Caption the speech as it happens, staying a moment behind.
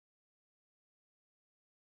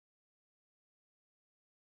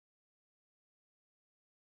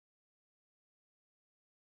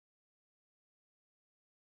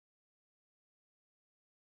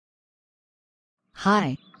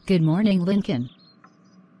Hi, good morning Lincoln.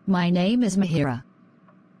 My name is Mihiraa.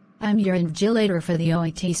 I'm your invigilator for the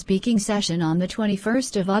OET-speaking session on the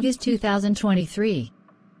 21st of August 2023.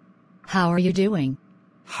 How are you doing?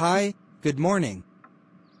 Hi, good morning.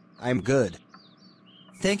 I'm good.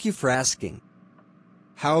 Thank you for asking.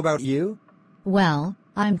 How about you? Well,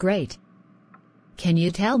 I'm great. Can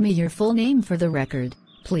you tell me your full name for the record,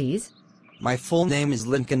 please? My full name is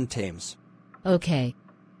Lincoln Thames. Okay.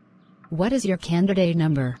 What is your candidate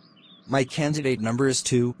number? My candidate number is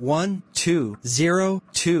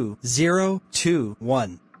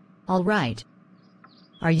 212022021. All right.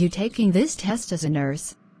 Are you taking this test as a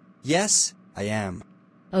nurse? Yes, I am.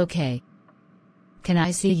 Okay. Can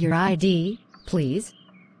I see your ID, please?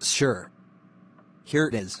 Sure. Here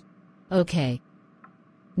it is. Okay.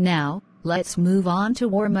 Now, let's move on to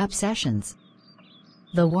warm-up sessions.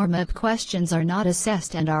 The warm-up questions are not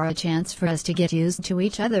assessed and are a chance for us to get used to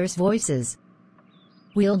each other's voices.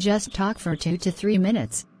 We'll just talk for 2 to 3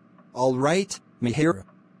 minutes. All right, Mihiraa.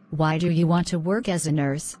 Why do you want to work as a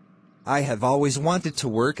nurse? I have always wanted to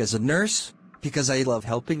work as a nurse because I love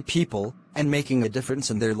helping people and making a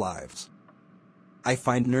difference in their lives. I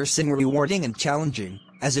find nursing rewarding and challenging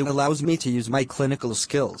as it allows me to use my clinical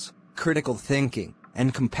skills, critical thinking,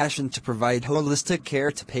 and compassion to provide holistic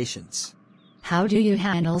care to patients. How do you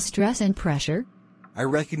handle stress and pressure? I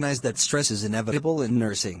recognize that stress is inevitable in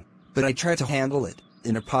nursing, but I try to handle it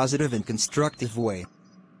in a positive and constructive way.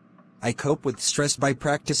 I cope with stress by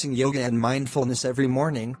practicing yoga and mindfulness every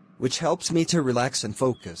morning, which helps me to relax and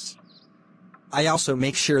focus. I also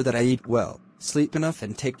make sure that I eat well, sleep enough,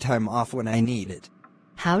 and take time off when I need it.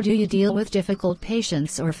 How do you deal with difficult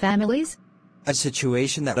patients or families? A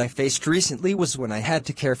situation that I faced recently was when I had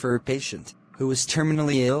to care for a patient who was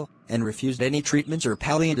terminally ill and refused any treatment or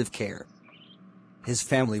palliative care. His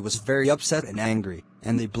family was very upset and angry,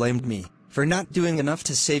 and they blamed me for not doing enough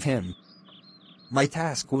to save him. My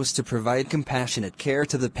task was to provide compassionate care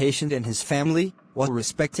to the patient and his family while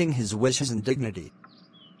respecting his wishes and dignity.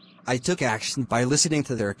 I took action by listening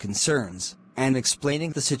to their concerns and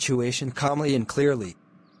explaining the situation calmly and clearly.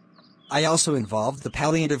 I also involved the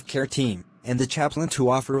palliative care team and the chaplain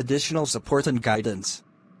to offer additional support and guidance.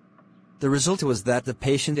 The result was that the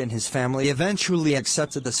patient and his family eventually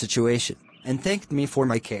accepted the situation and thanked me for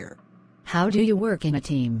my care. How do you work in a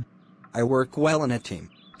team? I work well in a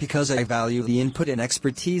team because I value the input and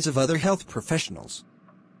expertise of other health professionals.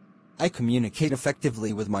 I communicate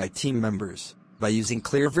effectively with my team members by using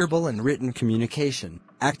clear verbal and written communication,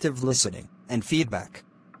 active listening, and feedback.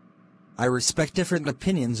 I respect different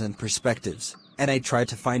opinions and perspectives, and I try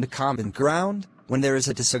to find a common ground when there is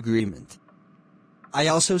a disagreement. I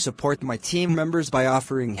also support my team members by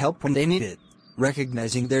offering help when they need it,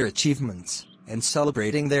 recognizing their achievements, and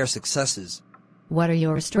celebrating their successes. What are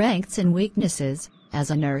your strengths and weaknesses as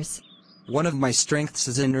a nurse? One of my strengths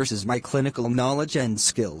as a nurse is my clinical knowledge and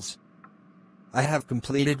skills. I have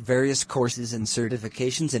completed various courses and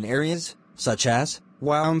certifications in areas such as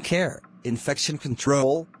wound care, infection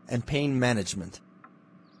control, and pain management.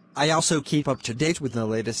 I also keep up to date with the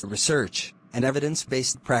latest research and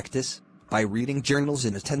evidence-based practice by reading journals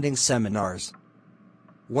and attending seminars.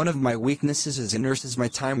 One of my weaknesses as a nurse is my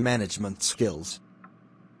time management skills.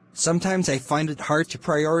 Sometimes I find it hard to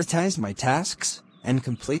prioritize my tasks and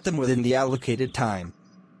complete them within the allocated time.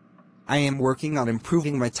 I am working on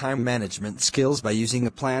improving my time management skills by using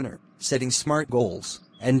a planner, setting SMART goals,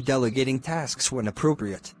 and delegating tasks when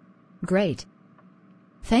appropriate. Great.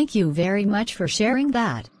 Thank you very much for sharing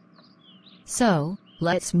that. So,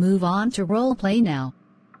 let's move on to role play now.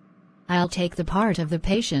 I'll take the part of the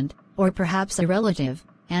patient, or perhaps a relative,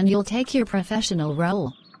 and you'll take your professional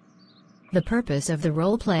role. The purpose of the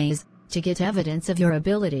role play is to get evidence of your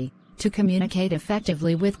ability to communicate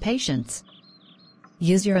effectively with patients.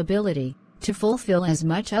 Use your ability to fulfill as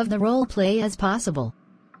much of the role play as possible.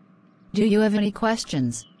 Do you have any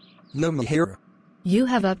questions? No, Mihiraa. You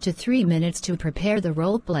have up to 3 minutes to prepare the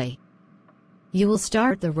role play. You will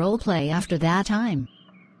start the role play after that time.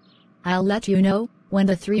 I'll let you know when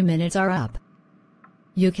the 3 minutes are up.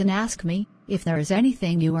 You can ask me if there is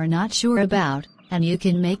anything you are not sure about, and you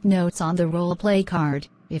can make notes on the role play card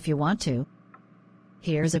if you want to.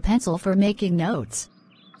 Here's a pencil for making notes.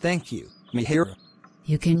 Thank you, Mihiraa.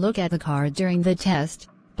 You can look at the card during the test,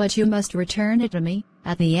 but you must return it to me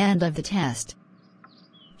at the end of the test.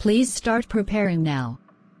 Please start preparing now.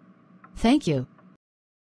 Thank you.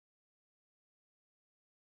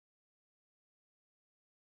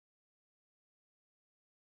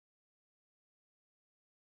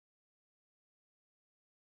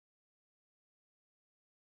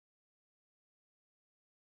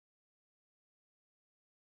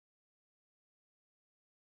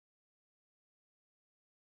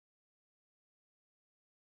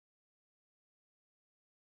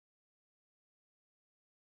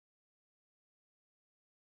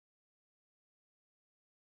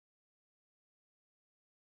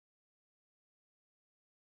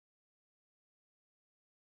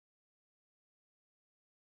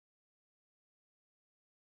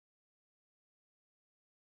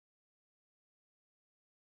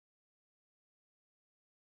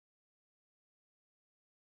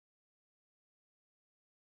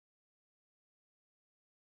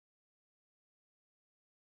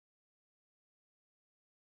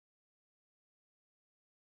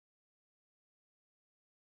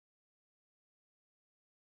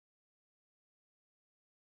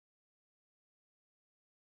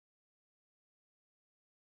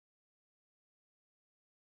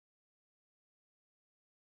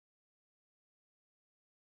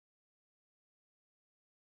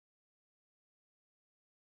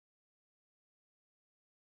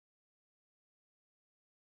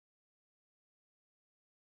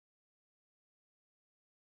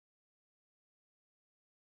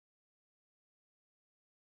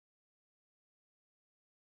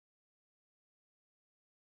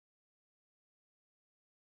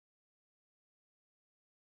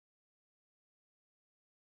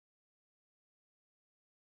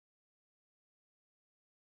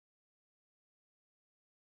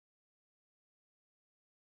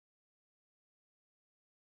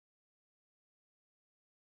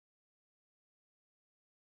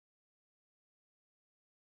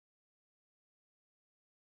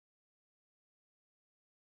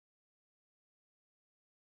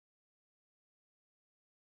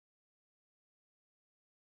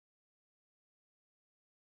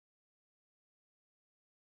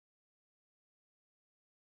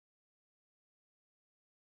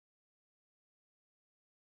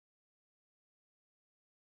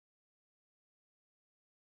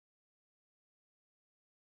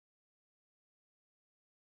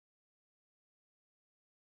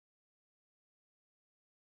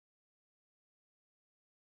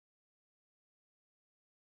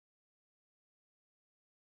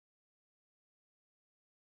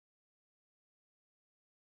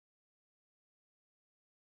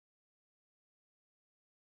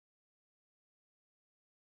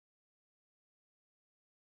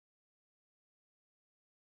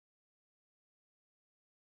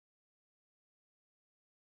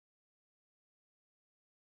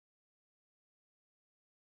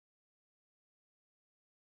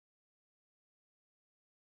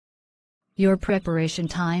 Your preparation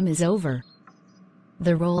time is over.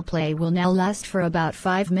 The role play will now last for about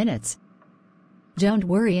 5 minutes. Don't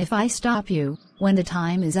worry if I stop you when the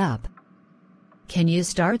time is up. Can you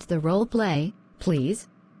start the role play, please?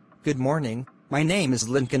 Good morning, my name is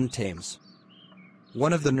Lincoln Thames,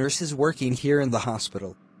 one of the nurses working here in the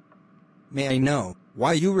hospital. May I know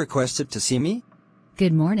why you requested to see me?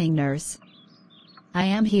 Good morning, nurse. I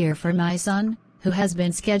am here for my son, who has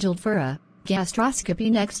been scheduled for a gastroscopy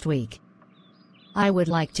next week. I would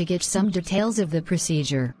like to get some details of the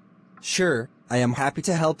procedure. Sure, I am happy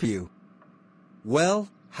to help you. Well,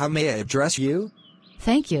 how may I address you?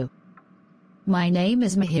 Thank you. My name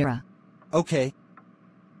is Mihiraa. Okay.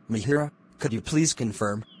 Mihiraa, could you please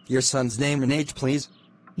confirm your son's name and age, please?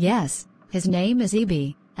 Yes, his name is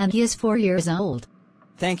Ibi, and he is 4 years old.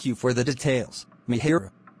 Thank you for the details,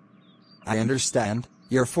 Mihiraa. I understand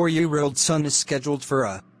your 4-year-old son is scheduled for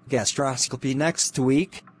a gastroscopy next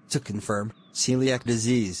week to confirm celiac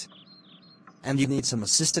disease. And you need some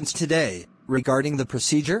assistance today regarding the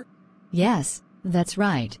procedure? Yes, that's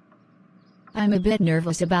right. I'm a bit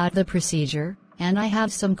nervous about the procedure, and I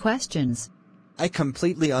have some questions. I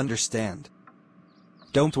completely understand.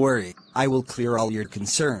 Don't worry, I will clear all your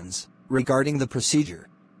concerns regarding the procedure.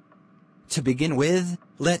 To begin with,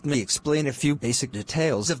 let me explain a few basic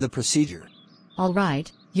details of the procedure. All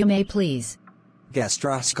right, you may please.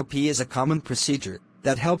 Gastroscopy is a common procedure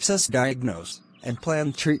that helps us diagnose and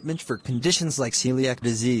plan treatment for conditions like celiac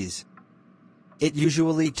disease. It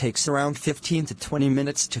usually takes around 15 to 20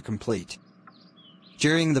 minutes to complete.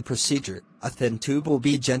 During the procedure, a thin tube will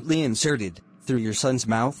be gently inserted through your son's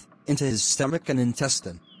mouth into his stomach and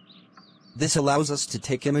intestine. This allows us to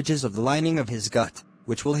take images of the lining of his gut,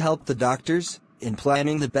 which will help the doctors in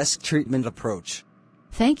planning the best treatment approach.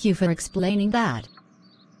 Thank you for explaining that.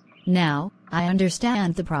 Now, I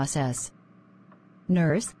understand the process.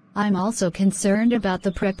 Nurse, I'm also concerned about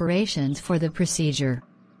the preparations for the procedure.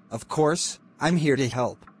 Of course, I'm here to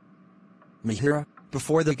help. Mihiraa,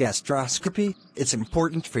 before the gastroscopy, it's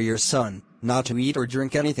important for your son not to eat or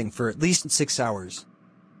drink anything for at least 6 hours.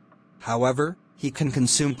 However, he can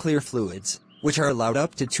consume clear fluids, which are allowed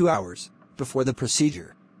up to 2 hours before the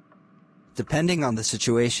procedure. Depending on the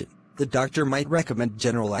situation, the doctor might recommend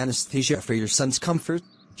general anesthesia for your son's comfort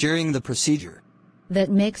during the procedure. That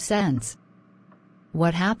makes sense.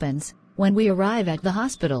 What happens when we arrive at the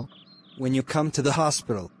hospital? When you come to the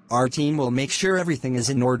hospital, our team will make sure everything is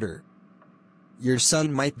in order. Your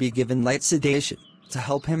son might be given light sedation to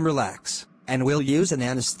help him relax, and we'll use an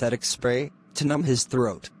anesthetic spray to numb his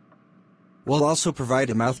throat. We'll also provide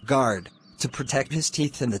a mouth guard to protect his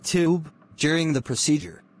teeth in the tube during the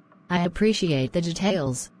procedure. I appreciate the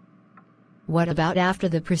details. What about after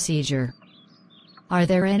the procedure? Are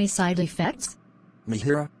there any side effects?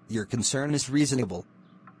 Mihiraa, your concern is reasonable.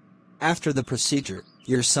 After the procedure,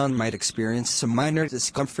 your son might experience some minor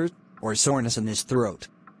discomfort or soreness in his throat.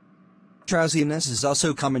 Drowsiness is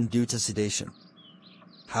also common due to sedation.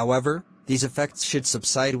 However, these effects should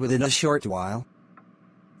subside within a short while.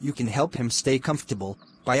 You can help him stay comfortable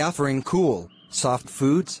by offering cool, soft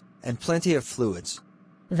foods and plenty of fluids.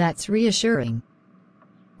 That's reassuring.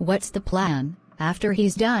 What's the plan after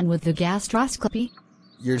he's done with the gastroscopy?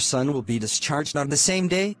 Your son will be discharged on the same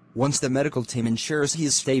day once the medical team ensures he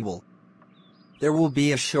is stable. There will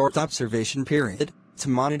be a short observation period to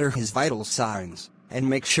monitor his vital signs and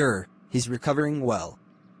make sure he's recovering well.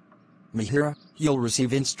 Mihiraa, you'll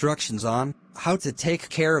receive instructions on how to take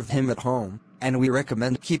care of him at home, and we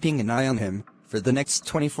recommend keeping an eye on him for the next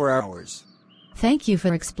 24 hours. Thank you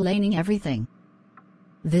for explaining everything.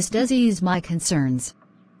 This does ease my concerns.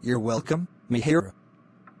 You're welcome, Mihiraa.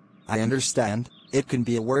 I understand it can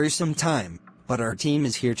be a worrisome time, but our team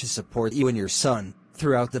is here to support you and your son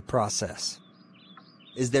throughout the process.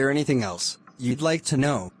 Is there anything else you'd like to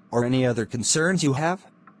know, or any other concerns you have?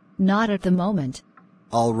 Not at the moment.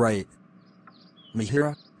 All right.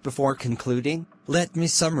 Mihiraa, before concluding, let me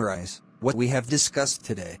summarize what we have discussed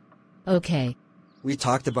today. Okay. We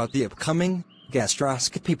talked about the upcoming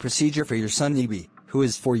gastroscopy procedure for your son Ibi, who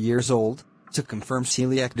is 4 years old, to confirm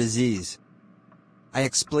celiac disease. I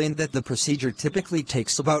explained that the procedure typically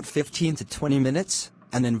takes about 15 to 20 minutes,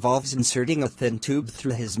 and involves inserting a thin tube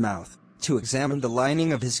through his mouth to examine the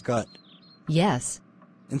lining of his gut. Yes.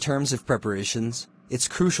 In terms of preparations, it's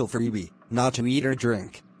crucial for Ibi not to eat or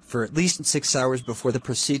drink for at least 6 hours before the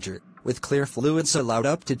procedure, with clear fluids allowed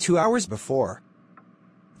up to 2 hours before.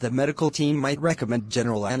 The medical team might recommend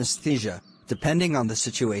general anesthesia, depending on the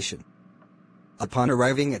situation. Upon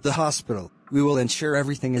arriving at the hospital, we will ensure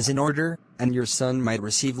everything is in order, and your son might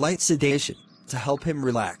receive light sedation to help him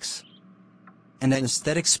relax. An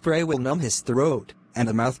anesthetic spray will numb his throat and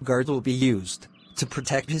a mouth guard will be used to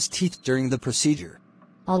protect his teeth during the procedure.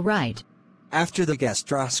 All right. After the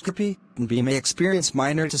gastroscopy, B may experience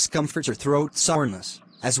minor discomfort or throat soreness,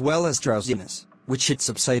 as well as drowsiness, which should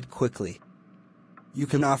subside quickly. You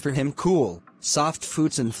can offer him cool, soft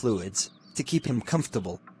foods and fluids to keep him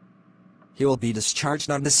comfortable. He will be discharged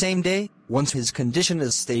on the same day, once his condition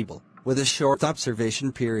is stable, with a short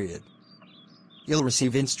observation period. You'll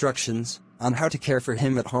receive instructions on how to care for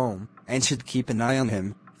him at home, and should keep an eye on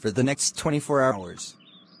him for the next 24 hours.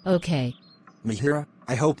 Okay. Mihiraa,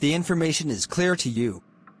 I hope the information is clear to you.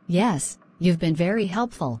 Yes, you've been very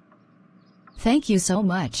helpful. Thank you so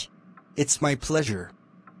much. It's my pleasure.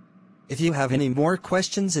 If you have any more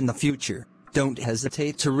questions in the future, don't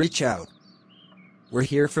hesitate to reach out. We're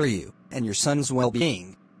here for you and your son's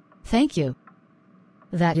well-being. Thank you.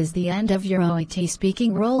 That is the end of your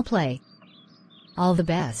OET-speaking roleplay. All the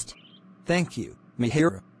best. Thank you,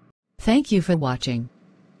 Mihiraa. Thank you for watching.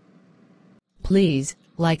 Please,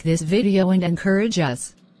 like this video and encourage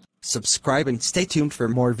us. Subscribe and stay tuned for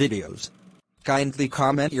more videos. Kindly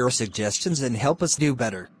comment your suggestions and help us do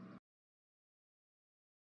better.